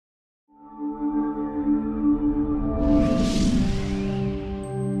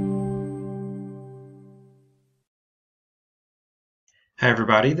Hi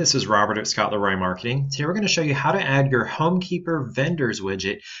everybody, this is Robert at Scott Leroy Marketing. Today we're going to show you how to add your Homekeepr vendors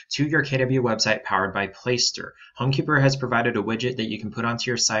widget to your KW website powered by Placester. Homekeepr has provided a widget that you can put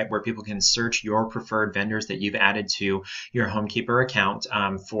onto your site where people can search your preferred vendors that you've added to your Homekeepr account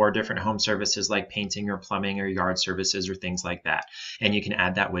for different home services like painting or plumbing or yard services or things like that. And you can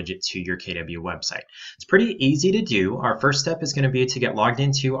add that widget to your KW website. It's pretty easy to do. Our first step is going to be to get logged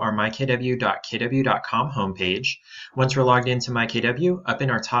into our mykw.kw.com homepage. Once we're logged into mykw, up in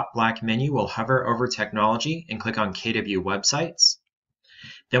our top black menu, we'll hover over Technology and click on KW Websites.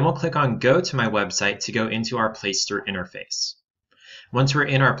 Then we'll click on Go to My Website to go into our Placester interface. Once we're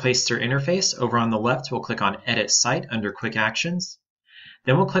in our Placester interface, over on the left, we'll click on Edit Site under Quick Actions.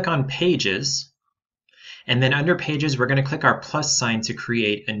 Then we'll click on Pages. And then under Pages, we're going to click our plus sign to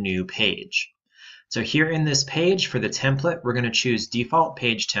create a new page. So here in this page, for the template, we're going to choose Default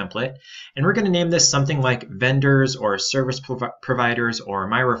Page Template, and we're going to name this something like Vendors or Service Providers or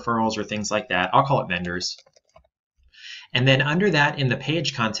My Referrals or things like that. I'll call it Vendors. And then under that, in the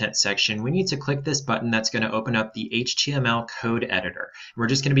Page Content section, we need to click this button that's going to open up the HTML code editor. We're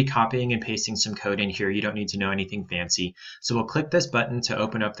just going to be copying and pasting some code in here. You don't need to know anything fancy. So we'll click this button to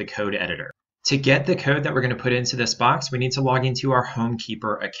open up the code editor. To get the code that we're going to put into this box, we need to log into our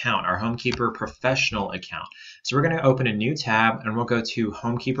Homekeepr account, our Homekeepr professional account. So we're going to open a new tab and we'll go to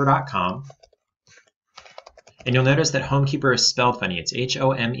homekeepr.com. And you'll notice that Homekeepr is spelled funny. It's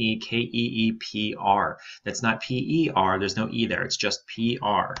Homekeepr. That's not P-E-R. There's no E there. It's just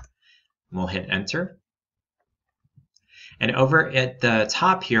P-R. We'll hit enter. And over at the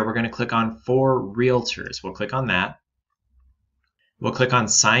top here, we're going to click on For Realtors. We'll click on that. We'll click on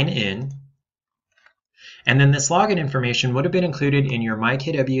Sign In. And then this login information would have been included in your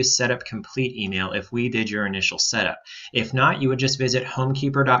MyKW Setup Complete email if we did your initial setup. If not, you would just visit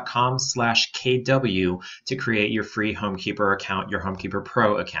homekeepr.com/KW to create your free Homekeepr account, your Homekeepr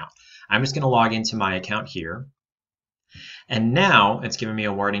Pro account. I'm just going to log into my account here. And now it's giving me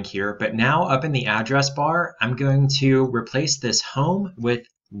a warning here, but now up in the address bar, I'm going to replace this home with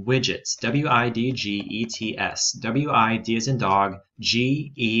Widgets, W-I-D-G-E-T-S, W-I-D as in dog,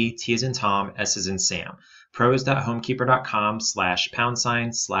 G-E-T as in Tom, S as in Sam,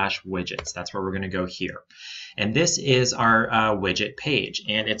 pros.homekeepr.com/#/widgets. That's where we're going to go here. And this is our widget page,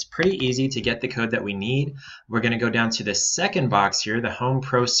 and it's pretty easy to get the code that we need. We're going to go down to the second box here, the Home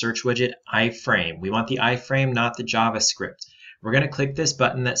Pro Search Widget iframe. We want the iframe, not the JavaScript. We're going to click this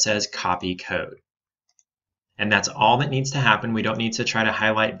button that says Copy Code. And that's all that needs to happen. We don't need to try to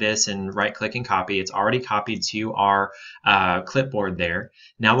highlight this and right-click and copy. It's already copied to our clipboard there.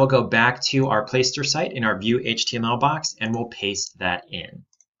 Now we'll go back to our Placester site in our View HTML box, and we'll paste that in.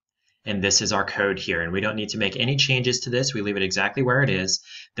 And this is our code here. And we don't need to make any changes to this. We leave it exactly where it is.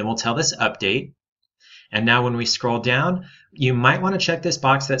 Then we'll tell this Update. And now when we scroll down, you might want to check this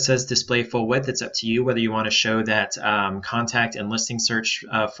box that says Display Full Width. It's up to you whether you want to show that contact and listing search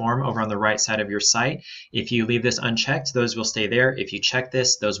form over on the right side of your site. If you leave this unchecked, those will stay there. If you check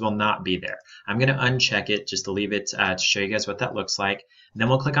this, those will not be there. I'm going to uncheck it just to leave it to show you guys what that looks like. Then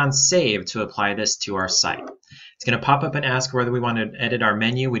we'll click on Save to apply this to our site. It's going to pop up and ask whether we want to edit our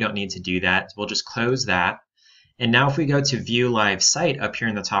menu. We don't need to do that. We'll just close that. And now if we go to View Live Site up here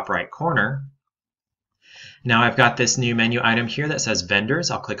in the top right corner, now I've got this new menu item here that says Vendors.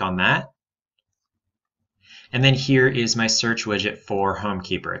 I'll click on that. And then here is my search widget for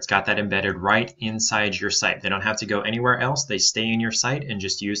Homekeepr. It's got that embedded right inside your site. They don't have to go anywhere else. They stay in your site and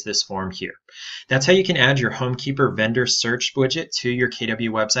just use this form here. That's how you can add your Homekeepr vendor search widget to your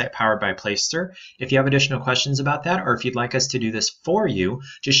KW website powered by Placester. If you have additional questions about that, or if you'd like us to do this for you,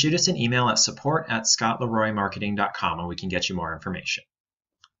 just shoot us an email at support@scottleroymarketing.com and we can get you more information.